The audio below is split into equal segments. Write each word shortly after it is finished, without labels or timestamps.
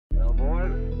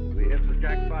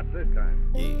jackpot this time.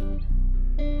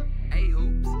 Yeah. Hey,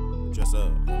 hoops. Dress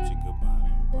up. She good body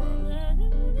and proud.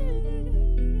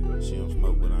 She don't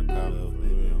smoke when I call her,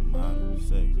 baby. I'm model.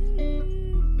 Sex. Let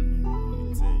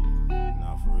me tell you.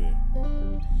 Nah, for real.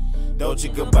 Dolce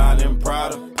Gabbana and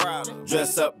Prada.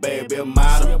 Dress up, baby, a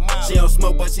model. She don't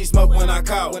smoke, but she smoke when I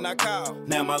call.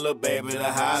 Now my little baby the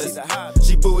hottest.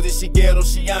 She booty, she ghetto,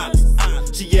 she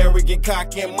honest. She arrogant,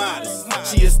 cocky, and modest.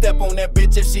 She'll step on that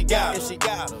bitch if she got her.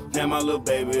 Now my little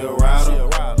baby a rider.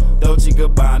 Dolce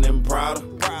Gabbana and Prada.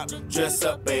 Dress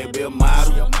up, baby, a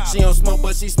model. She don't smoke,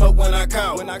 but she smoke when I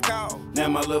call. Now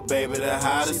my little baby the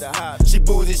hottest. She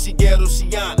booty, she ghetto,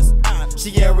 she honest.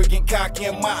 She arrogant, cocky,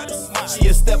 and modest.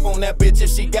 She'll step on that bitch if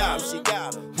she got her.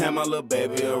 Now my little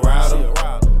baby a rider.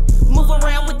 Move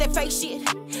around with that fake shit.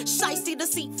 Shiesty,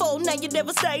 deceitful, now you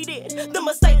devastated. The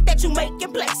mistake that you make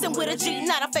in flexing with a G.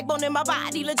 Not a fake bone in my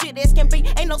body, legit as can be.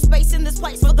 Ain't no space in this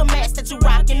place for the mask that you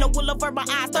rockin'. No will over my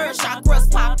eyes, third chakras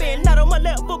poppin'. Not on my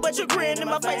level, but you grin in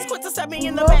my face. Quit to stab me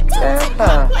in the back to take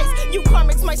my place. You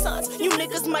karmics, my sons. You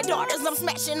niggas, my daughters. I'm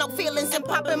smashing no feelings and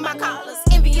popping my collars.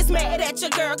 Envious mad at your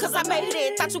girl, cause I made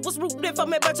it. Thought you was rooting for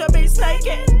me, but you be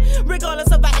snaking.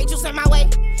 Regardless of I hate you, send my way.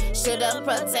 Should have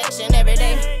protection every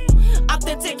day.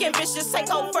 Authentic and vicious, take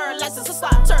over. License to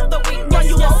slaughter the weak, run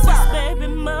you over. Baby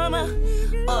mama,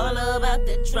 all about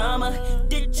the drama.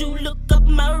 Did you look up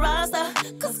my roster?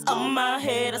 Cause on my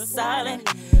head are silent.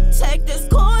 Take this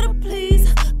quarter,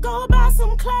 please. Go buy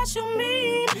some Clash, you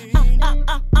mean?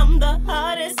 I'm the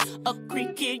hottest. A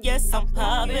creaky, yes, I'm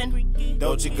poppin'.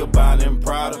 Dolce Gabbana and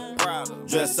Prada.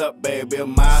 Dress up, baby, a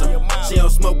model. She don't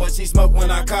smoke, but she smoke when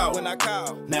I call.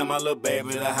 Now my little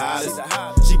baby the hottest.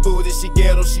 She booty, she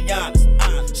ghetto, she honest.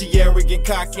 She arrogant,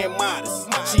 cocky, and modest.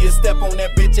 She'll step on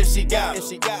that bitch if she got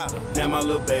her. Now my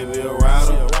little baby a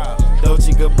rider.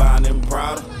 Dolce Gabbana and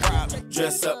Prada.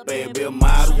 Dress up, baby, a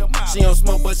model. She don't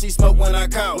smoke, but she smoke when I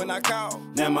call.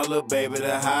 Now my little baby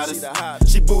the hottest.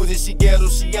 She booty, she ghetto,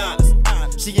 she honest.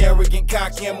 She arrogant,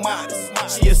 cocky, and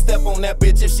modest. She'll step on that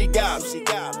bitch if she got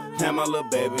her. Now my little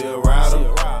baby a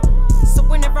rider. So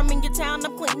whenever I'm in your town,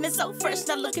 I'm clean and so fresh.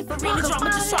 Not looking for any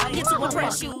drama, just trying to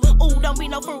impress you. Ooh, don't be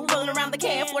no fool rolling around the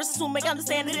can. Forces will make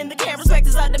understand it in the can. Respect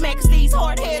is our demand, cause these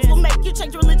hard heads will make you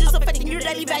change religions, affecting your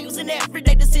daily values and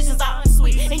everyday decisions. I'm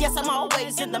sweet, and yes, I'm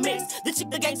always in the mix. The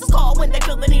chick the gangsters call when they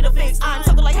feel the need a fix. I'm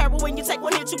something like heroin, you take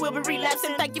one hit, you will be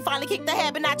relapsing. Think you finally kicked the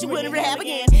habit, not you wouldn't rehab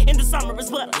again. In the summer is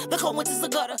butter, the cold winter's a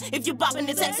gutter. If you bopping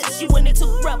in Texas, you in the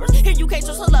two rubbers. Here you can't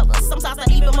trust her lovers. Sometimes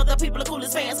not even other people are cool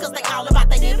as fans, cause they all about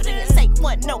their dividends. Take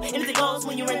one, no. Anything goes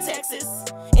when you're in Texas.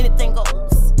 Anything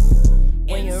goes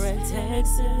when you're in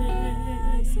Texas.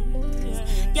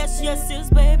 Yes, yes,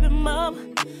 baby mama.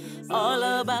 All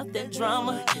about that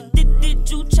drama. Did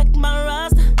you check my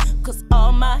roster? Cause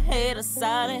all my head are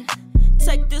silent.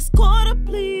 Take this quarter,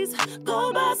 please.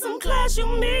 Go buy some Clash, you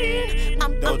mean?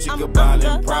 Dolce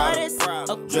Gabbana and Prada.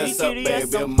 Dress up,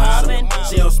 baby, a model.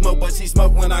 She don't smoke, but she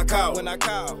smoke when I call.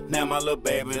 Now my little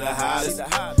baby the hottest.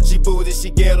 She booty,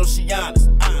 she ghetto, she honest.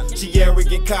 She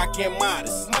arrogant, cocky, and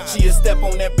modest. She'll step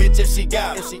on that bitch if she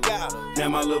got her. Now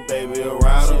my little baby a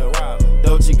rider.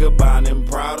 Dolce Gabbana and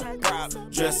Prada.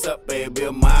 Dress up, baby,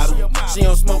 a model. She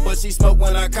don't smoke, but she smoke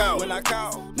when I call.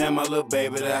 Now my little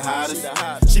baby the hottest.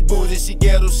 She booty, she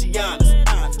ghetto, she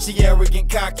honest. She arrogant,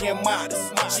 cocky, and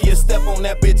modest. She'll step on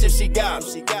that bitch if she got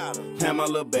her. Now my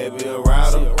little baby a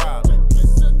rider.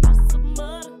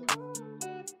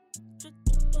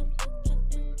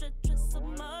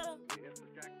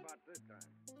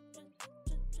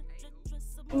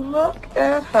 Look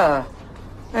at her.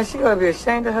 And she gonna be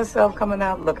ashamed of herself coming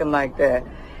out looking like that.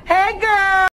 Hey,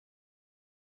 girl!